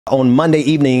On Monday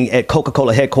evening at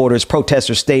Coca-Cola headquarters,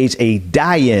 protesters staged a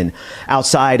die-in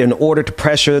outside in order to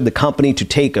pressure the company to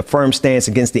take a firm stance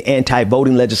against the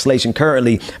anti-voting legislation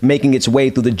currently making its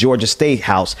way through the Georgia State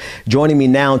House. Joining me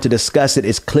now to discuss it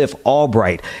is Cliff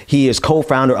Albright. He is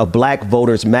co-founder of Black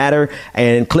Voters Matter.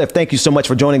 And Cliff, thank you so much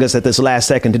for joining us at this last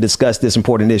second to discuss this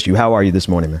important issue. How are you this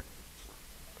morning, man?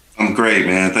 I'm great,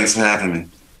 man. Thanks for having me.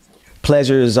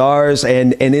 Pleasure is ours,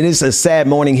 and it is a sad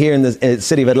morning here in the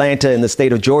city of Atlanta and the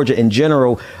state of Georgia in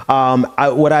general.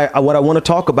 What I want to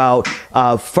talk about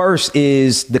first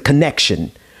is the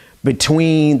connection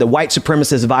between the white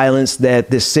supremacist violence that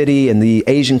this city and the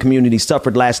Asian community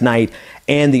suffered last night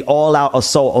and the all-out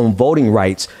assault on voting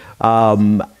rights.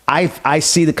 I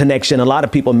see the connection. A lot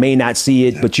of people may not see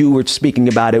it, but you were speaking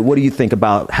about it. What do you think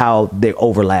about how they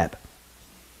overlap?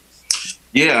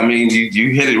 Yeah, I mean,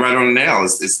 you hit it right on the nail.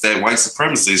 It's that white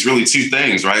supremacy. It's really two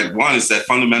things, right? One is that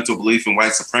fundamental belief in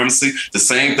white supremacy. The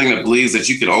same thing that believes that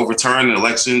you can overturn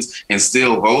elections and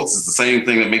steal votes is the same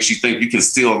thing that makes you think you can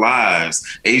steal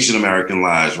lives, Asian American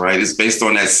lives, right? It's based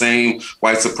on that same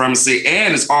white supremacy,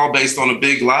 and it's all based on a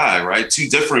big lie, right? Two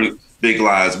different big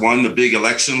lies. One, the big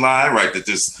election lie, right? That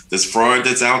this fraud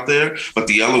that's out there. But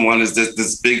the other one is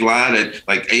this big lie that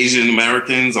like Asian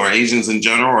Americans or Asians in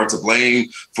general are to blame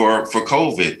for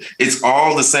COVID. It's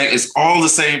all the same. It's all the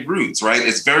same roots, right?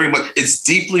 It's very much, it's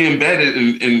deeply embedded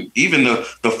in even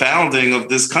the founding of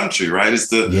this country, right? It's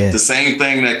the same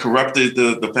thing that corrupted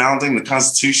the founding, the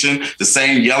Constitution, the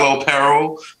same yellow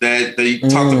peril that they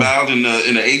talked about in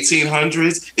the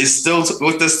 1800s is still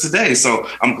with us today. So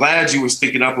I'm glad you were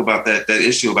speaking up about that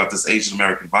issue about this Asian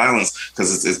American violence,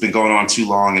 because it's been going on too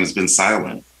long and it's been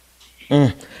silent.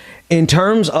 In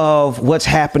terms of what's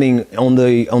happening on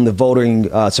the voting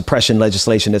suppression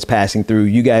legislation that's passing through,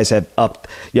 you guys have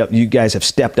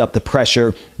stepped up the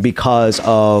pressure because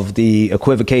of the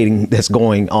equivocating that's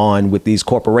going on with these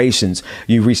corporations.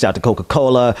 You reached out to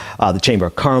Coca-Cola, the Chamber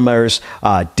of Commerce,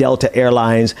 Delta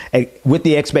Airlines, with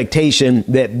the expectation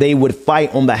that they would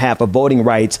fight on behalf of voting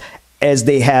rights as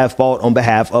they have fought on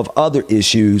behalf of other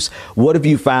issues. What have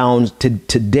you found to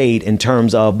date in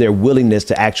terms of their willingness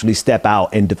to actually step out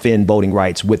and defend voting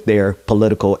rights with their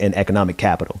political and economic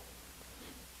capital?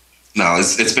 No,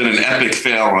 it's been an epic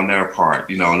fail on their part.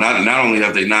 You know, not only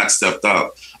have they not stepped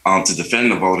up to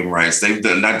defend the voting rights, they've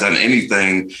not done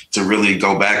anything to really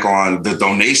go back on the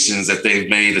donations that they've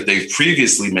made, that they've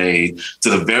previously made to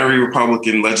the very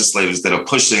Republican legislators that are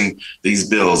pushing these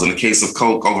bills. In the case of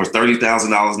Coke, over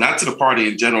 $30,000, not to the party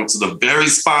in general, to the very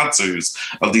sponsors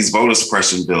of these voter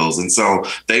suppression bills. And so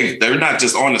they're not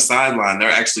just on the sideline, they're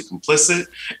actually complicit,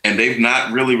 and they've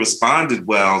not really responded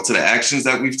well to the actions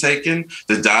that we've taken.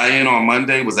 The die-in on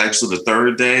Monday was actually the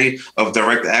third day of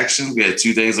direct action. We had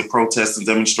 2 days of protests and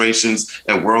demonstrations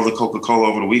at World of Coca-Cola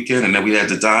over the weekend, and then we had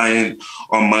to die-in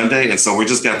on Monday. And so we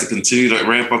just got to continue to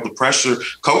ramp up the pressure.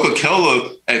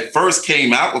 Coca-Cola at first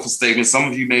came out with a statement. Some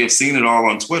of you may have seen it all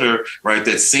on Twitter, right?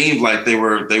 That seemed like they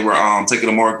were taking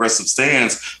a more aggressive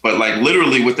stance, but like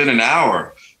literally within an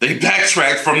hour, they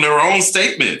backtracked from their own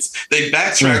statements. They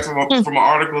backtracked from an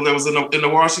article that was in the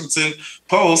Washington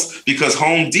Post because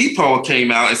Home Depot came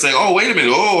out and said, oh, wait a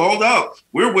minute. Oh, hold up.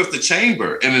 We're with the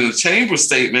chamber. And in the chamber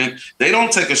statement, they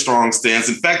don't take a strong stance.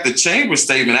 In fact, the chamber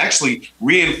statement actually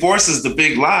reinforces the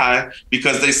big lie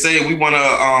because they say we want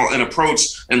an approach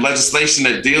and legislation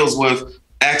that deals with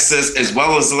access as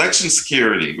well as election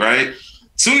security, right?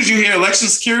 As soon as you hear election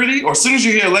security or as soon as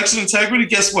you hear election integrity,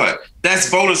 guess what? That's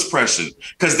voter suppression,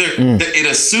 because it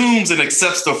assumes and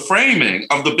accepts the framing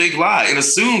of the big lie. It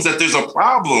assumes that there's a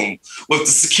problem with the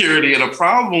security and a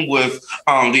problem with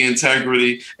the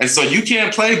integrity. And so you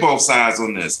can't play both sides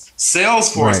on this.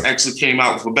 Salesforce actually came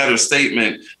out with a better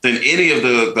statement than any of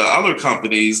the other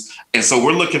companies. And so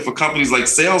we're looking for companies like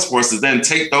Salesforce to then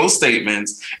take those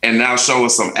statements and now show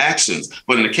us some actions.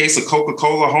 But in the case of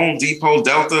Coca-Cola, Home Depot,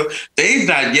 Delta, they've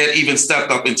not yet even stepped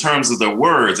up in terms of their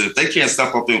words. And if they can't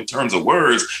step up in terms of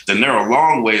words, then they're a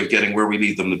long way of getting where we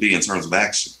need them to be in terms of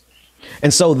action.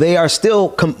 And so they are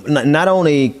still not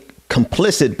only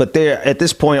complicit, but they're at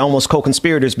this point almost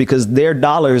co-conspirators, because their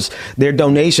dollars, their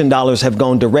donation dollars have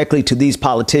gone directly to these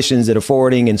politicians that are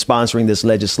forwarding and sponsoring this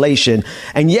legislation.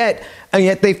 And yet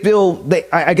they feel,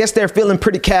 I guess they're feeling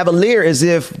pretty cavalier, as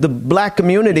if the black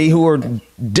community, who are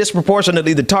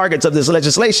disproportionately the targets of this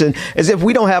legislation, as if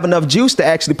we don't have enough juice to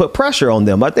actually put pressure on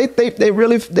them.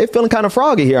 They're feeling kind of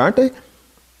froggy here, aren't they?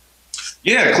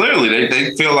 Yeah, clearly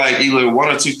they feel like either one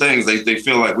or two things. They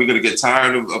feel like we're going to get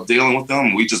tired of dealing with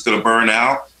them. We just going to burn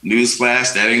out.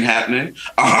 Newsflash, that ain't happening.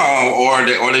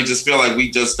 Or they just feel like we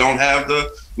don't have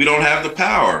the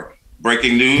power.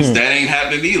 Breaking news, that ain't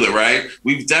happening either, right?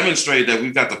 We've demonstrated that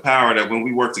we've got the power that when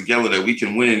we work together that we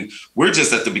can win. We're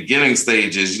just at the beginning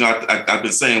stages. You know, I've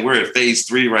been saying we're at phase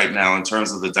 3 right now in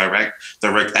terms of the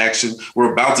direct action.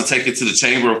 We're about to take it to the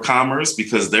Chamber of Commerce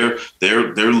because they're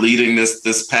leading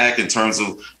this pack in terms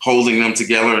of holding them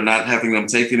together and not having them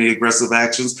take any aggressive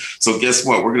actions. So guess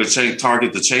what? We're going to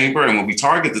target the chamber, and when we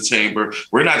target the chamber,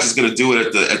 we're not just going to do it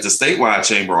at the statewide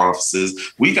chamber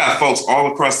offices. We got folks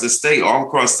all across the state, all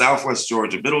across Southwest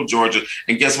Georgia, Middle Georgia,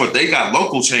 and guess what? They got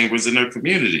local chambers in their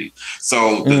community.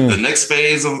 So the next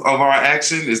phase of our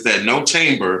action is that no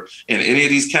chamber in any of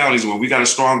these counties where we got a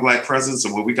strong Black presence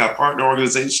and where we got partner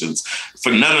organizations,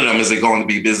 for none of them is it going to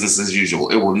be business as usual.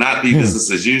 It will not be business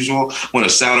as usual. I want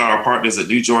to shout out our partners at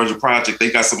New Georgia Project.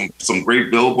 They got some great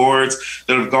billboards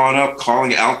that have gone up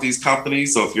calling out these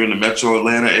companies. So if you're in the Metro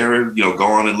Atlanta area, you know, go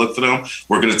on and look for them.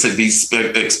 We're going to be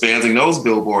expanding those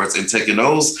billboards and taking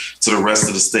those to the rest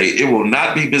of the state. It will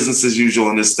not be business as usual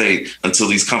in this state until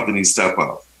these companies step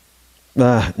up.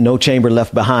 No chamber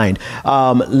left behind.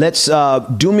 Let's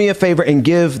do me a favor and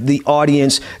give the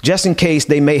audience, just in case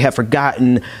they may have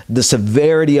forgotten the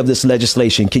severity of this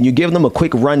legislation, can you give them a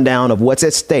quick rundown of what's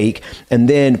at stake? And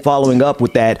then following up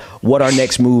with that, what our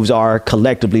next moves are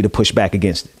collectively to push back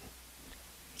against it?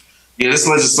 Yeah, this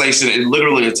legislation, it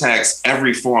literally attacks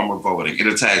every form of voting. It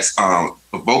attacks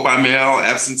vote by mail,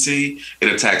 absentee.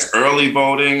 It attacks early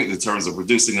voting in terms of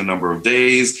reducing the number of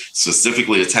days,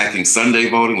 specifically attacking Sunday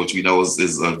voting, which we know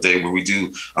is a day where we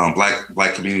do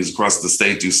Black communities across the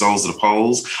state do souls to the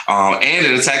polls. And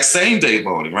it attacks same day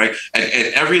voting, right?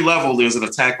 At every level, there's an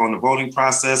attack on the voting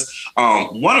process.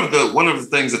 One of the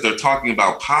things that they're talking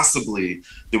about, possibly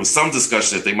there was some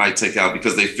discussion that they might take out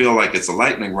because they feel like it's a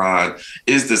lightning rod,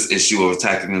 is this issue of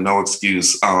attacking the no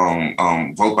excuse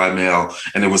vote by mail.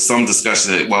 And there was some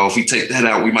discussion that, well, if we take that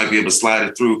out, we might be able to slide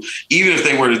it through. Even if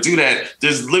they were to do that,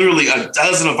 there's literally a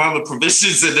dozen of other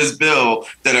provisions in this bill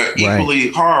that are equally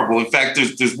horrible. In fact,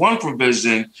 there's one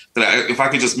provision that if I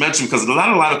could just mention, because a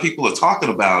lot of people are talking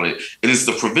about it, and it's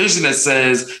the provision that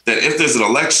says that if there's an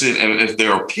election and if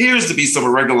there appears to be some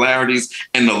irregularities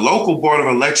and the local board of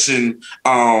election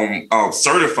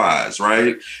certifies,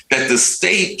 right, that the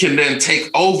state can then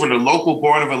take over the local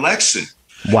board of election.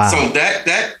 Wow. So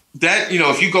that, you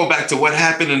know, if you go back to what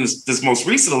happened in this most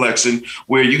recent election,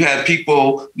 where you had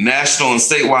people national and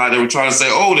statewide that were trying to say,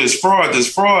 oh, there's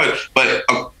fraud. But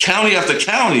county after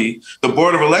county, the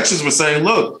board of elections were saying,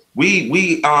 look,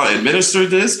 we administered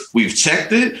this. We've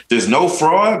checked it. There's no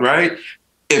fraud. Right.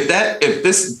 If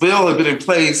this bill had been in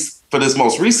place for this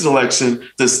most recent election,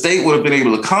 the state would have been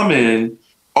able to come in,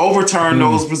 overturn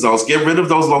those results, get rid of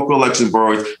those local election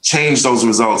boards, change those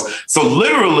results. So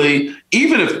literally,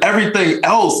 even if everything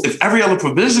else, if every other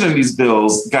provision in these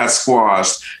bills got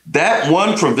squashed, that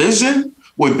one provision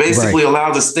would basically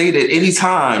allow the state at any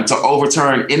time to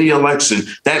overturn any election.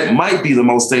 That might be the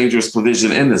most dangerous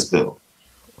provision in this bill.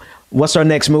 What's our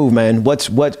next move, man?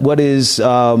 What is,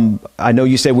 I know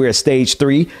you said we're at stage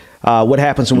 3. What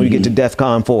happens when we get to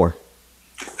DEFCON 4?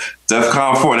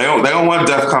 DEFCON 4. They don't want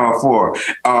DEFCON 4.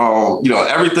 You know,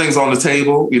 everything's on the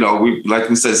table. You know, like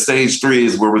we said, stage 3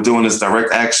 is where we're doing this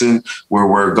direct action, where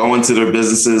we're going to their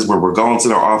businesses, where we're going to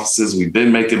their offices. We've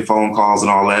been making phone calls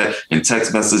and all that, and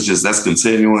text messages. That's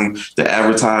continuing, the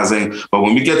advertising. But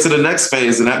when we get to the next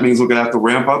phase, and that means we're gonna have to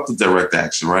ramp up the direct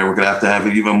action, right? We're gonna have to have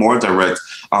an even more direct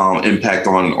impact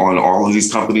on all of these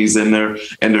companies and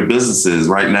their businesses.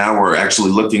 Right now, we're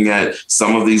actually looking at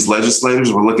some of these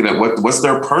legislators. We're looking at what's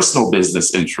their personal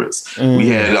business interests. We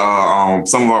had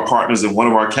some of our partners in one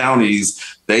of our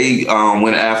counties. They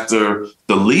went after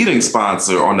the leading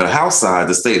sponsor on the House side,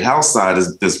 the state House side,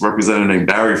 is this representative named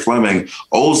Barry Fleming,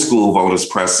 old school voters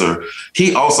presser.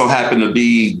 He also happened to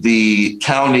be the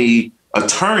county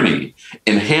attorney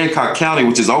in Hancock County,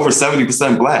 which is over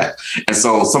 70% Black. And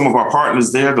so some of our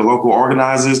partners there, the local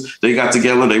organizers, they got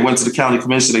together, they went to the county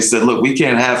commission, they said, look, we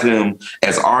can't have him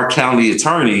as our county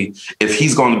attorney if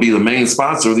he's going to be the main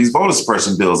sponsor of these voter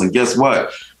suppression bills. And guess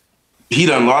what? He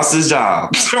done lost his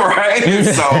job, right?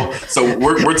 So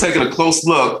we're taking a close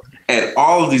look at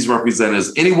all of these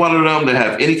representatives, any one of them that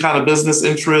have any kind of business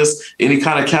interests, any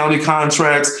kind of county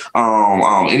contracts,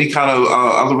 any kind of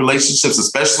other relationships,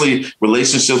 especially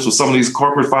relationships with some of these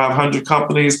corporate 500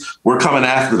 companies, we're coming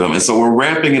after them. And so we're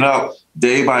ramping it up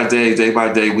day by day,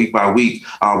 week by week.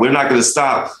 We're not going to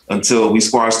stop until we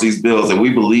squash these bills. And we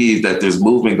believe that there's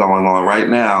movement going on right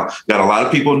now. Got a lot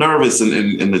of people nervous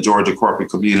in the Georgia corporate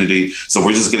community. So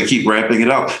we're just going to keep ramping it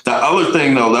up. The other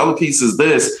thing, though, the other piece is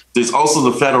this. There's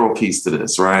also the federal piece to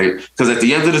this, right? Because at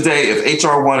the end of the day, if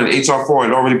HR 1 and HR 4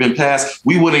 had already been passed,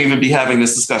 we wouldn't even be having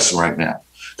this discussion right now.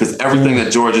 because everything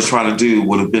that Georgia's trying to do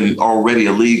would have been already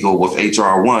illegal with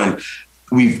H.R. 1.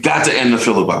 We've got to end the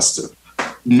filibuster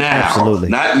now. Absolutely.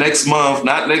 Not next month,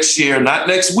 not next year, not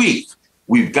next week.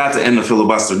 We've got to end the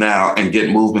filibuster now and get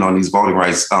movement on these voting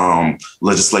rights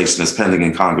legislation that's pending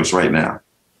in Congress right now.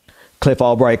 Cliff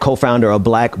Albright, co-founder of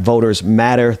Black Voters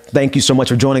Matter. Thank you so much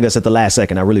for joining us at the last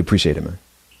second. I really appreciate it, man.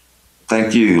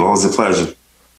 Thank you. Always a pleasure.